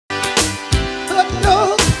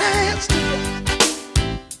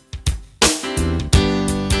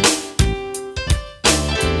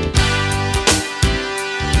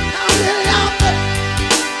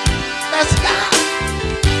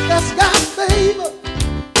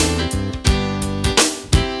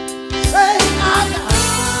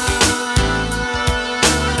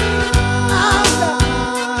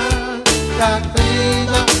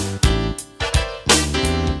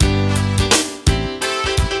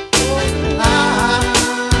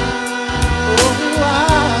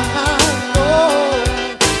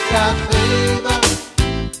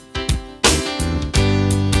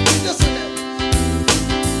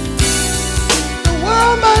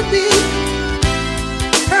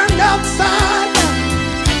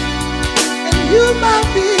You might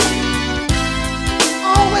be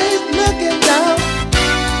always looking down.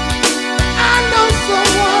 I know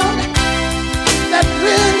someone that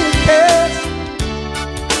really cares.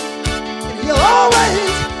 And he'll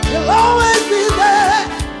always be there.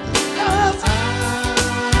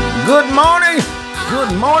 Good morning.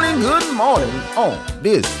 Good morning, good morning on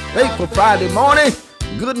this fateful Friday morning.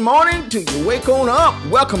 Good morning to you. Wake on up.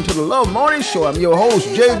 Welcome to the Love Morning Show. I'm your host,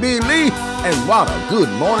 J.B. Lee, and what a good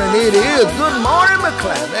morning it is. Good morning,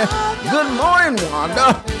 McClellan. Good morning,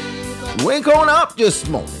 Wanda. Wake on up this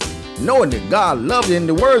morning, knowing that God loves you. In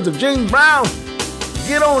the words of James Brown,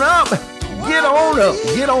 get on up, get on up,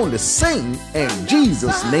 get on to sing. In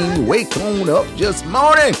Jesus' name, wake on up this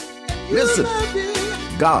morning. Listen,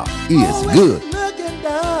 God is good.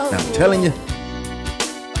 I'm telling you,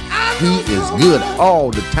 He is good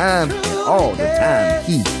all the time, and all the time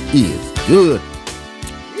He is good.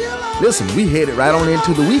 Listen, we headed right on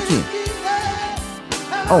into the weekend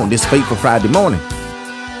on this fateful Friday morning.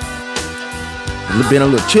 It's been a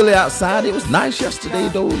little chilly outside. It was nice yesterday,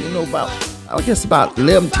 though. You know, about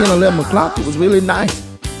 11 o'clock. It was really nice.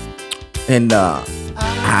 And I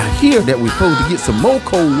hear that we're supposed to get some more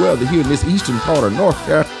cold weather here in this eastern part of North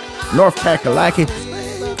Kakalaki.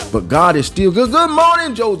 But God is still good. Good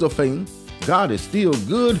morning, Josephine. God is still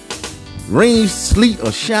good. Rain, sleet,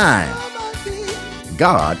 or shine,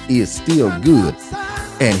 God is still good.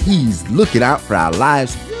 And He's looking out for our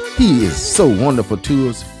lives. He is so wonderful to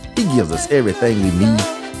us. He gives us everything we need.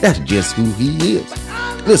 That's just who He is.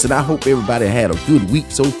 Listen, I hope everybody had a good week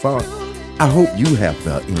so far. I hope you have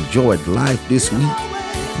enjoyed life this week.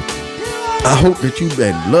 I hope that you've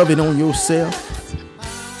been loving on yourself.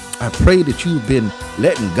 I pray that you've been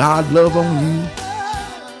letting God love on you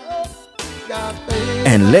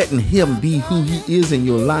and letting Him be who He is in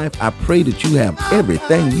your life. I pray that you have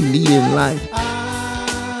everything you need in life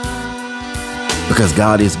because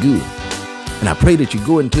God is good. And I pray that you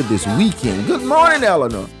go into this weekend. Good morning,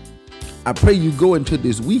 Eleanor. I pray you go into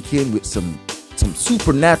this weekend with some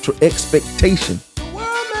supernatural expectation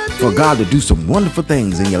for God to do some wonderful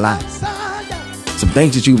things in your life. Some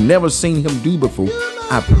things that you've never seen Him do before.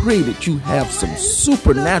 I pray that you have some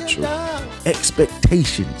supernatural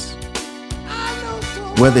expectations,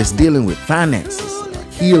 whether it's dealing with finances, or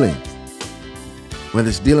healing, whether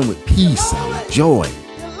it's dealing with peace or joy.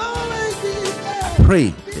 I pray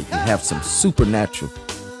that you have some supernatural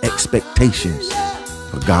expectations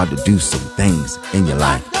for God to do some things in your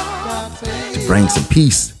life, to bring some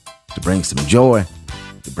peace, to bring some joy,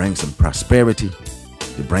 to bring some prosperity,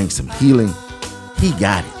 to bring some healing. He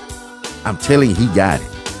got it. I'm telling you, He got it.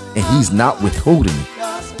 And He's not withholding it.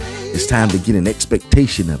 It's time to get an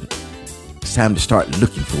expectation of it. It's time to start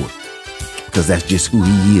looking for it. Because that's just who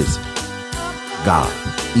He is. God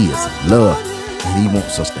is love. And He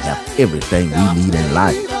wants us to have everything we need in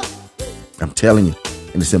life. I'm telling you.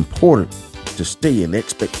 And it's important to stay in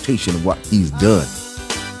expectation of what He's done,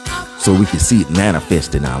 so we can see it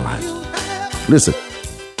manifest in our lives. Listen.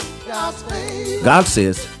 God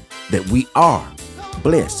says that we are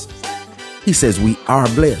blessed. He says we are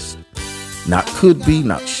blessed. Not could be,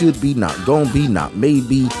 not should be, not gonna be, not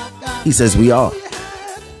maybe. He says we are.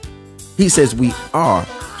 He says we are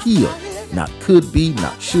healed. Not could be,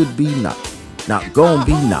 not should be, not gonna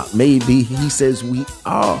be, not maybe. He says we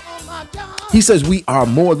are. He says we are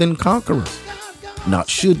more than conquerors. Not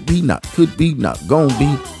should be, not could be, not gonna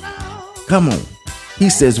be. Come on. He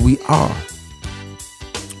says we are.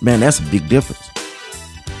 Man, that's a big difference.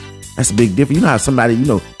 That's a big difference. You know how somebody,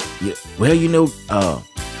 can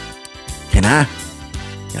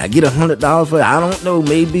I get $100 for it? I don't know,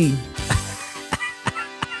 maybe.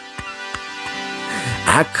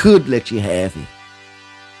 I could let you have it.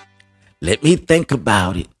 Let me think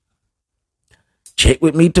about it. Check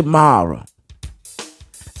with me tomorrow.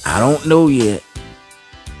 I don't know yet.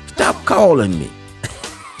 Stop calling me.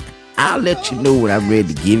 I'll let you know when I'm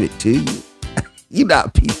ready to give it to you. You know how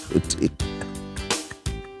people do.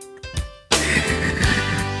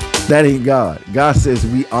 That ain't God. God says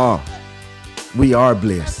we are. We are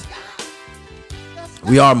blessed.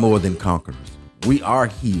 We are more than conquerors. We are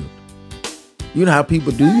healed. You know how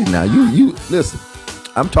people do you now. You listen.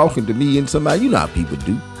 I'm talking to me and somebody. You know how people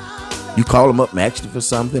do. You call them up and ask them for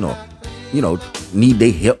something, or need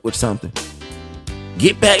their help with something.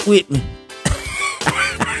 Get back with me.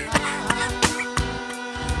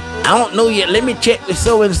 I don't know yet. Let me check with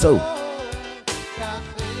so and so.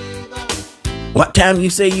 What time you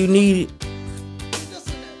say you need it?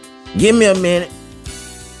 Give me a minute.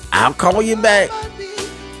 I'll call you back.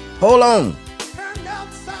 Hold on.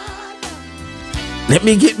 Let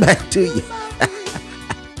me get back to you.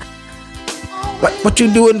 What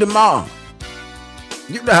you doing tomorrow?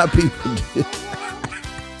 You know how people do.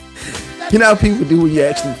 You know how people do when you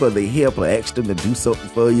ask them for their help or ask them to do something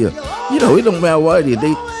for you. You know, it don't matter what it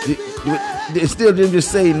is. They still didn't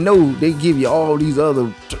just say no. They give you all these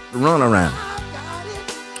other runarounds.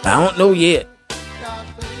 I don't know yet.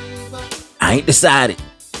 I ain't decided.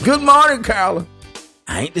 Good morning, Carla.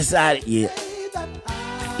 I ain't decided yet.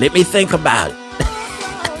 Let me think about it.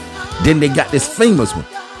 Then they got this famous one.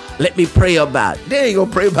 Let me pray about it. They ain't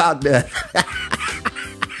gonna pray about that.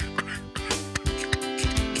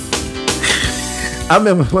 I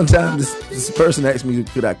remember one time this person asked me,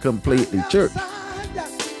 could I come play at the church?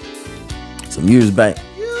 Some years back.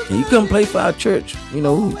 Can you come play for our church? You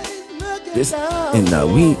know, this and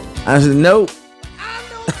I said, no.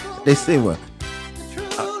 They said, well,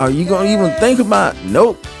 are you going to even think about it?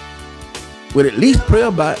 Nope. Would at least pray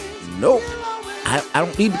about it? Nope. I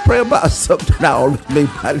don't need to pray about something I already made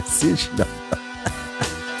my decision on.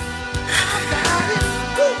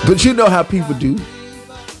 But you know how people do.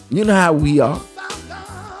 You know how we are.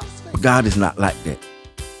 But God is not like that.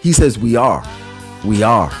 He says we are. We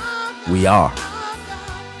are. We are.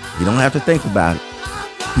 You don't have to think about it.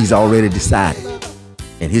 He's already decided.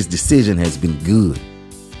 And his decision has been good.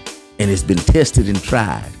 And it's been tested and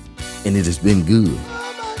tried. And it has been good.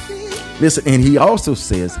 Listen, and he also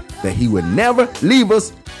says that he would never leave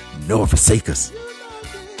us nor forsake us.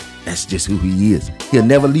 That's just who he is. He'll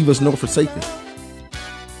never leave us nor forsake us.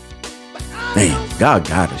 Man, God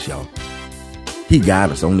got us, y'all. He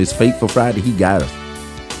got us on this Faithful Friday. He got us.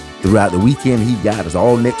 Throughout the weekend, he got us.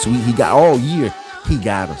 All next week, he got all year. He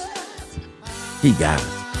got us. He got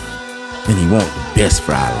us. And he wants the best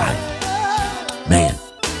for our life. Man.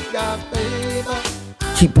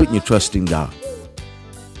 Keep putting your trust in God.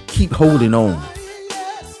 Keep holding on.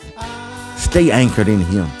 Stay anchored in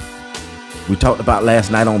him. We talked about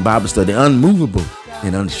last night on Bible study, unmovable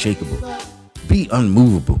and unshakable. Be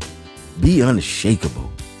unmovable. Be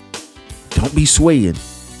unshakable. Don't be swaying.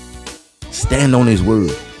 Stand on his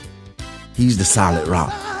word. He's the solid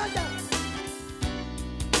rock.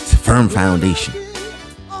 It's a firm foundation.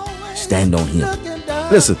 Stand on him.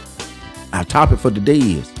 Listen, our topic for today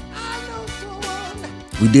is,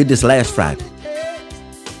 we did this last Friday.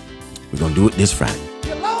 We're going to do it this Friday.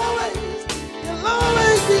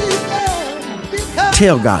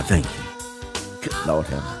 Tell God thank you. Good Lord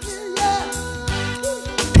have mercy.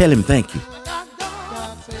 Tell him thank you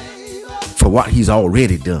for what he's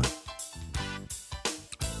already done.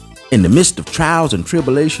 In the midst of trials and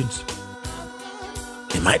tribulations,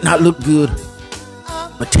 it might not look good,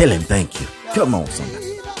 but tell him thank you. Come on,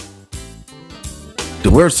 somebody. The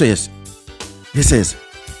word says, it says,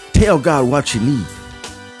 tell God what you need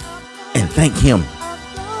and thank him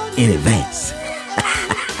in advance.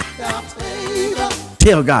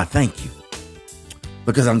 Tell God thank you.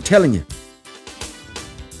 Because I'm telling you,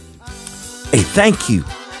 a thank you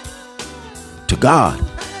to God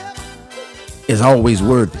is always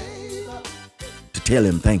worthy to tell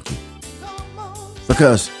him thank you.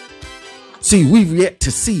 Because, see, we've yet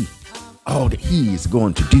to see all that he is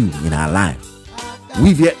going to do in our life.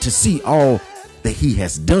 We've yet to see all that he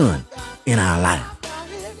has done in our life.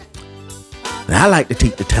 And I like to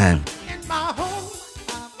take the time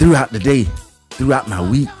throughout the day, throughout my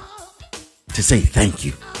week, to say thank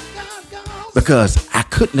you. Because I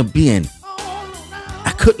couldn't have been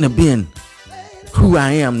who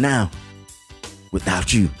I am now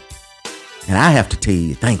without you. And I have to tell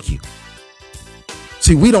you, thank you.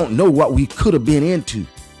 See, we don't know what we could have been into.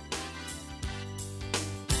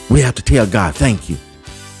 We have to tell God, thank you.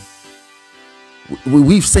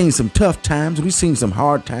 We've seen some tough times. We've seen some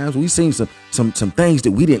hard times. We've seen some things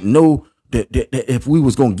that we didn't know that if we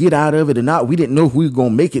was going to get out of it or not. We didn't know if we were going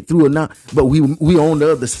to make it through or not. But we on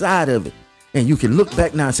the other side of it. And you can look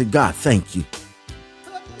back now and say, God, thank you.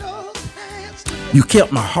 You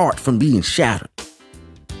kept my heart from being shattered.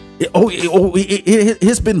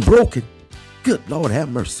 It's been broken. Good Lord, have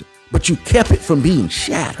mercy. But you kept it from being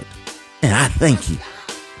shattered. And I thank you.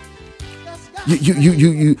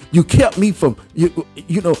 You kept me from,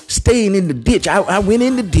 staying in the ditch. I went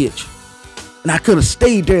in the ditch and I could have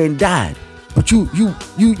stayed there and died. But you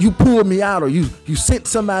pulled me out, or you sent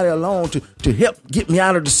somebody along to help get me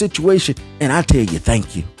out of the situation. And I tell you,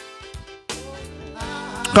 thank you.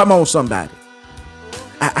 Come on, somebody.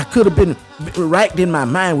 I could have been racked in my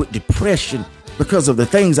mind with depression because of the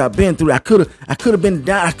things I've been through. I could have been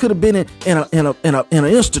down. I could have been in an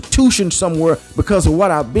institution somewhere because of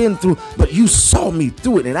what I've been through. But you saw me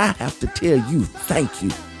through it, and I have to tell you, thank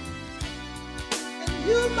you.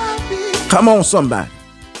 Come on, somebody.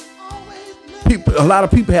 A lot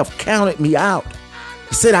of people have counted me out.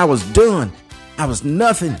 They said I was done. I was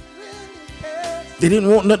nothing. They didn't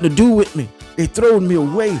want nothing to do with me. They throwed me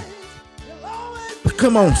away. But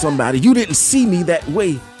come on, somebody. You didn't see me that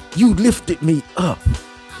way. You lifted me up.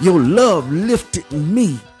 Your love lifted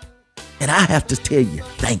me. And I have to tell you,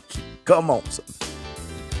 thank you. Come on, somebody.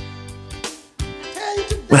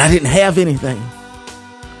 When I didn't have anything,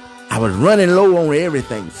 I was running low on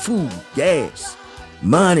everything. Food, gas,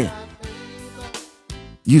 money.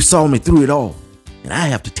 You saw me through it all. And I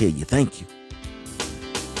have to tell you, thank you.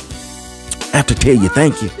 I have to tell you,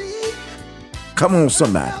 thank you. Come on,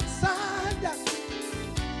 somebody.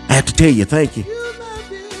 I have to tell you, thank you.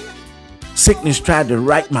 Sickness tried to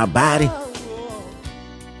wreck my body,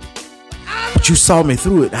 but you saw me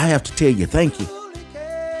through it. I have to tell you, thank you.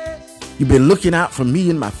 You've been looking out for me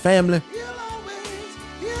and my family.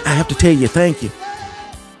 I have to tell you, thank you.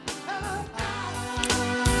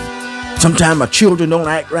 Sometimes my children don't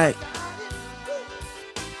act right.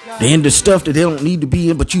 They're into stuff that they don't need to be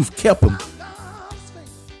in, but you've kept them.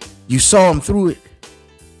 You saw them through it.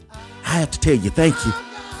 I have to tell you, thank you.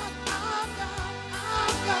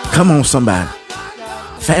 Come on, somebody.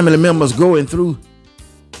 Family members going through.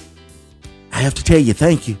 I have to tell you,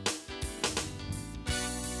 thank you.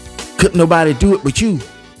 Couldn't nobody do it but you.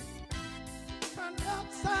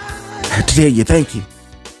 I have to tell you, thank you.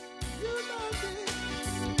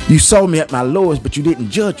 You saw me at my lowest, but you didn't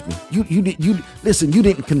judge me. Listen, you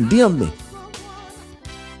didn't condemn me.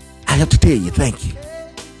 I have to tell you, thank you.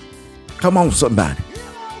 Come on, somebody.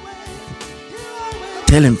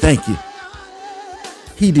 Tell him thank you.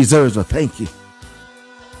 He deserves a thank you.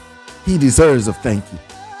 He deserves a thank you.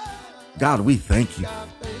 God, we thank you.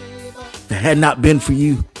 If it had not been for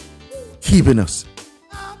you keeping us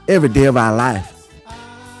every day of our life,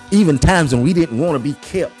 even times when we didn't want to be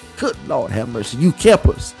kept, good Lord have mercy, you kept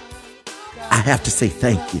us. I have to say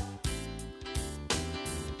thank you.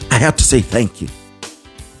 I have to say thank you.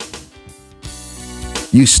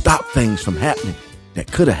 You stopped things from happening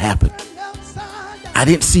that could have happened. I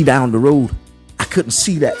didn't see down the road. I couldn't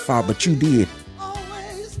see that far, but you did.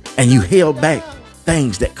 And you held back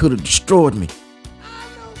things that could have destroyed me,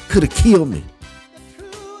 could have killed me.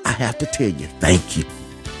 I have to tell you, thank you.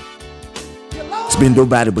 It's been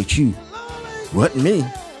nobody but you. Wasn't me.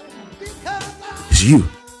 It's you.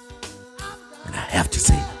 And I have to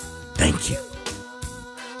say, thank you.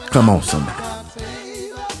 Come on, somebody.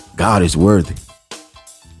 God is worthy.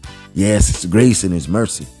 Yes, it's grace and his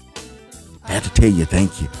mercy. I have to tell you,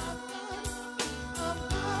 thank you.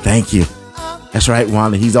 Thank you. That's right,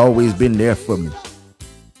 Wanda. He's always been there for me.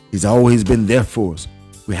 He's always been there for us.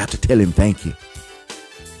 We have to tell him thank you.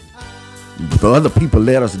 But other people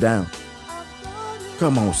let us down.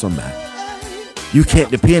 Come on, somebody. You can't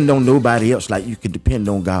depend on nobody else like you can depend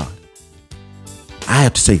on God. I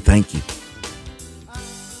have to say thank you.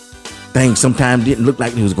 Things sometimes didn't look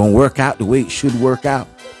like it was going to work out the way it should work out,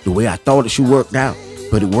 the way I thought it should work out,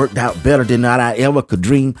 but it worked out better than I ever could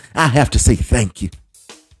dream. I have to say thank you.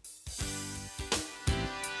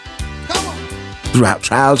 Throughout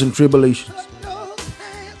trials and tribulations,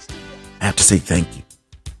 I have to say thank you.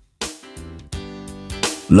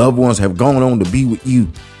 Loved ones have gone on to be with you.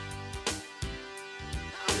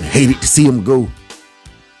 I hated to see them go.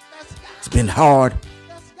 It's been hard.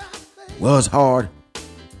 It was hard.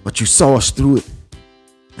 But you saw us through it.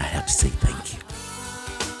 I have to say thank you.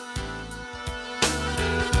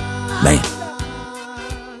 Man,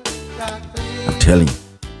 I'm telling you,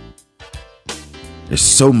 there's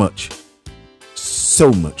so much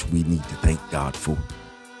we need to thank God for.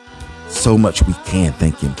 So much we can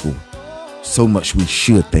thank him for. So much we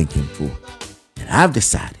should thank him for. And I've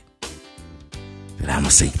decided that I'm going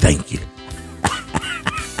to say thank you.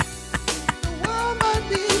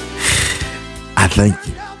 I thank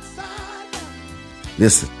you.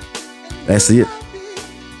 Listen, that's it.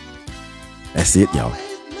 That's it, y'all.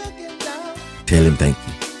 Tell him thank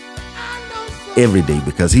you. Every day,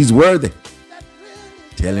 because he's worthy.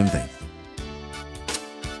 Tell him thank you.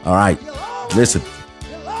 All right, listen.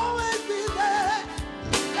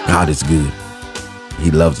 God is good. He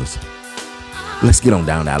loves us. Let's get on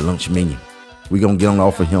down to our lunch menu. We're going to get on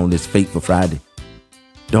off of here on this Faithful Friday.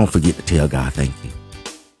 Don't forget to tell God thank you.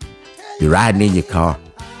 You're riding in your car.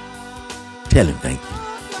 Tell him thank you.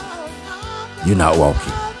 You're not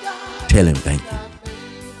walking. Tell him thank you.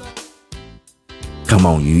 Come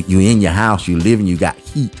on, you in your house, you living, you got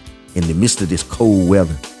heat in the midst of this cold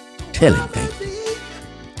weather. Tell him thank you.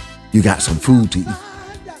 You got some food to eat.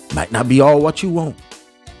 Might not be all what you want,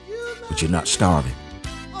 but you're not starving.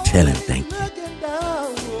 Tell him thank you.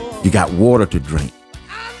 You got water to drink.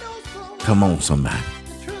 Come on, somebody.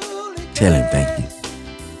 Tell him thank you.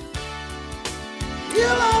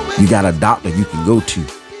 You got a doctor you can go to.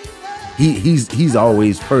 He's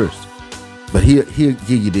always first. But he'll give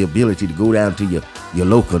you the ability to go down to your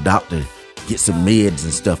local doctor, get some meds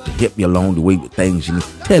and stuff to help you along the way with things you need.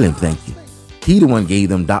 Tell him thank you. He the one gave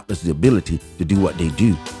them doctors the ability to do what they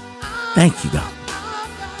do. Thank you, God.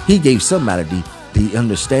 He gave somebody the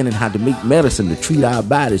understanding how to make medicine to treat our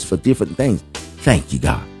bodies for different things. Thank you,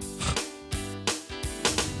 God.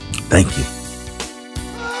 Thank you.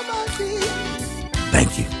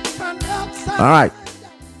 Thank you. All right.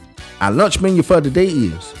 Our lunch menu for today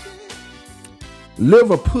is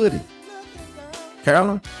liver pudding.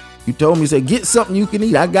 Carolyn, you told me, say, get something you can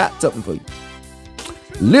eat. I got something for you.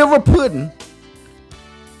 Liver pudding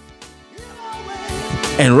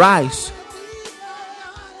and rice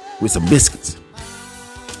with some biscuits.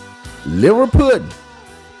 Liver pudding.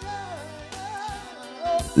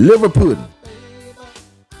 Liver pudding.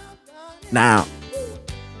 Now,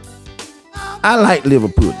 I like liver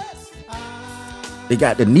pudding. They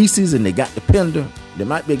got the Nieces and they got the Pender. They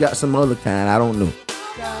might be got some other kind. I don't know.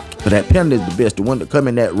 But that Pender is the best. The one that come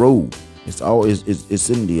in that roll. It's always it's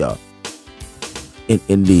in the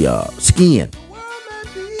skin.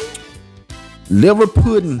 Liver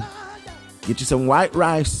pudding. Get you some white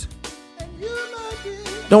rice.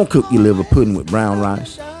 Don't cook your liver pudding with brown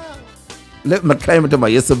rice. Let me claim it to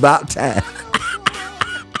me. It's about time.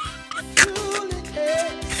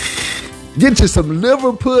 Get you some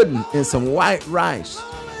liver pudding and some white rice.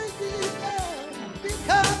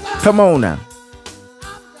 Come on now.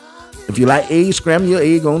 If you like eggs, scramble your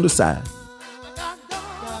egg on the side.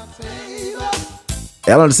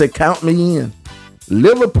 Ellen said, count me in.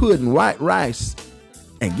 Liver pudding, white rice,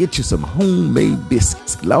 and get you some homemade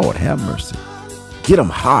biscuits. Lord have mercy. Get them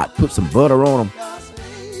hot. Put some butter on them.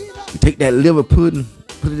 You take that liver pudding,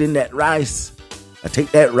 put it in that rice. I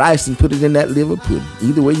take that rice and put it in that liver pudding.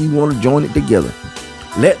 Either way you want to join it together.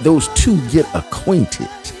 Let those two get acquainted.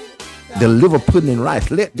 The liver pudding and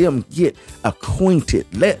rice, let them get acquainted.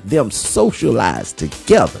 Let them socialize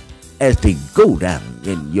together as they go down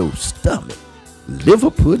in your stomach.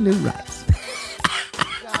 Liver pudding and rice.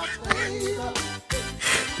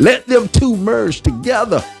 Let them two merge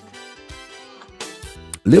together.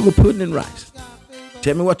 Liver pudding and rice.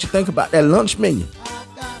 Tell me what you think about that lunch menu.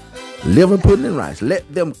 Liver pudding and rice.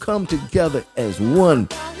 Let them come together as one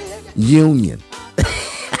union.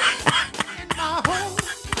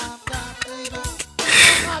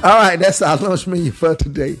 All right, that's our lunch menu for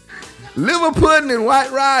today. Liver pudding and white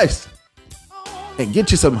rice. And get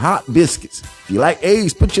you some hot biscuits. If you like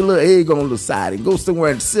eggs, put your little egg on the side and go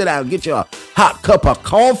somewhere and sit down. Get you a hot cup of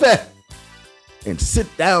coffee and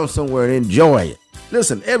sit down somewhere and enjoy it.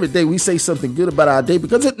 Listen, every day we say something good about our day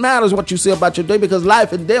because it matters what you say about your day, because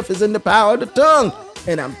life and death is in the power of the tongue.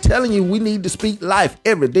 And I'm telling you, we need to speak life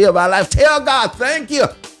every day of our life. Tell God, thank you.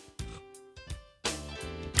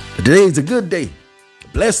 Today is a good day, a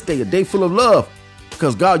blessed day, a day full of love.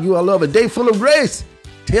 Because God, you are love, a day full of grace.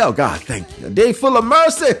 Tell God, thank you. A day full of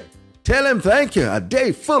mercy. Tell him, thank you. A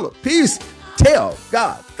day full of peace. Tell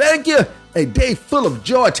God, thank you. A day full of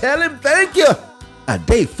joy. Tell him, thank you. A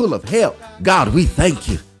day full of help. God, we thank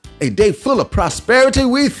you. A day full of prosperity.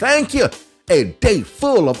 We thank you. A day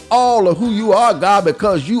full of all of who you are, God,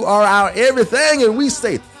 because you are our everything. And we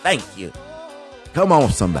say thank you. Come on,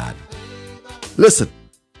 somebody. Listen,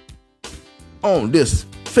 on this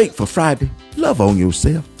Faithful Friday, love on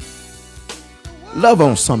yourself. Love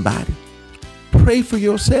on somebody. Pray for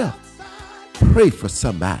yourself. Pray for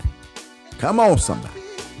somebody. Come on, somebody.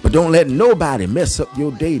 But don't let nobody mess up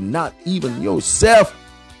your day, not even yourself.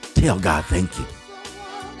 Tell God thank you.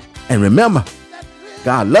 And remember,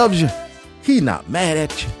 God loves you. He's not mad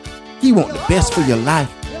at you. He wants the best for your life.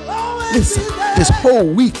 Listen, this whole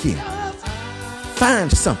weekend,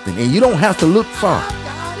 find something, and you don't have to look far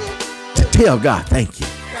to tell God thank you.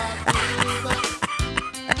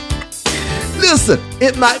 Listen,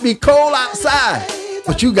 it might be cold outside,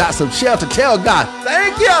 but you got some shelter. Tell God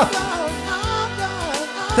thank you.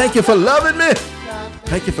 Thank you for loving me.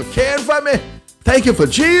 Thank you for caring for me. Thank you for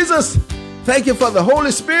Jesus. Thank you for the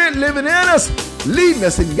Holy Spirit living in us, leading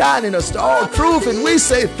us and guiding us to all truth. And we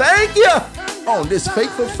say thank you on this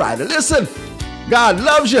Faithful Friday. Listen, God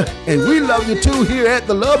loves you, and we love you too here at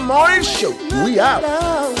the Love Morning Show. We out.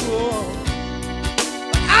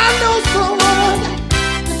 I know someone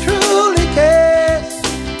that truly cares.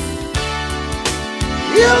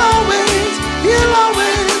 He'll always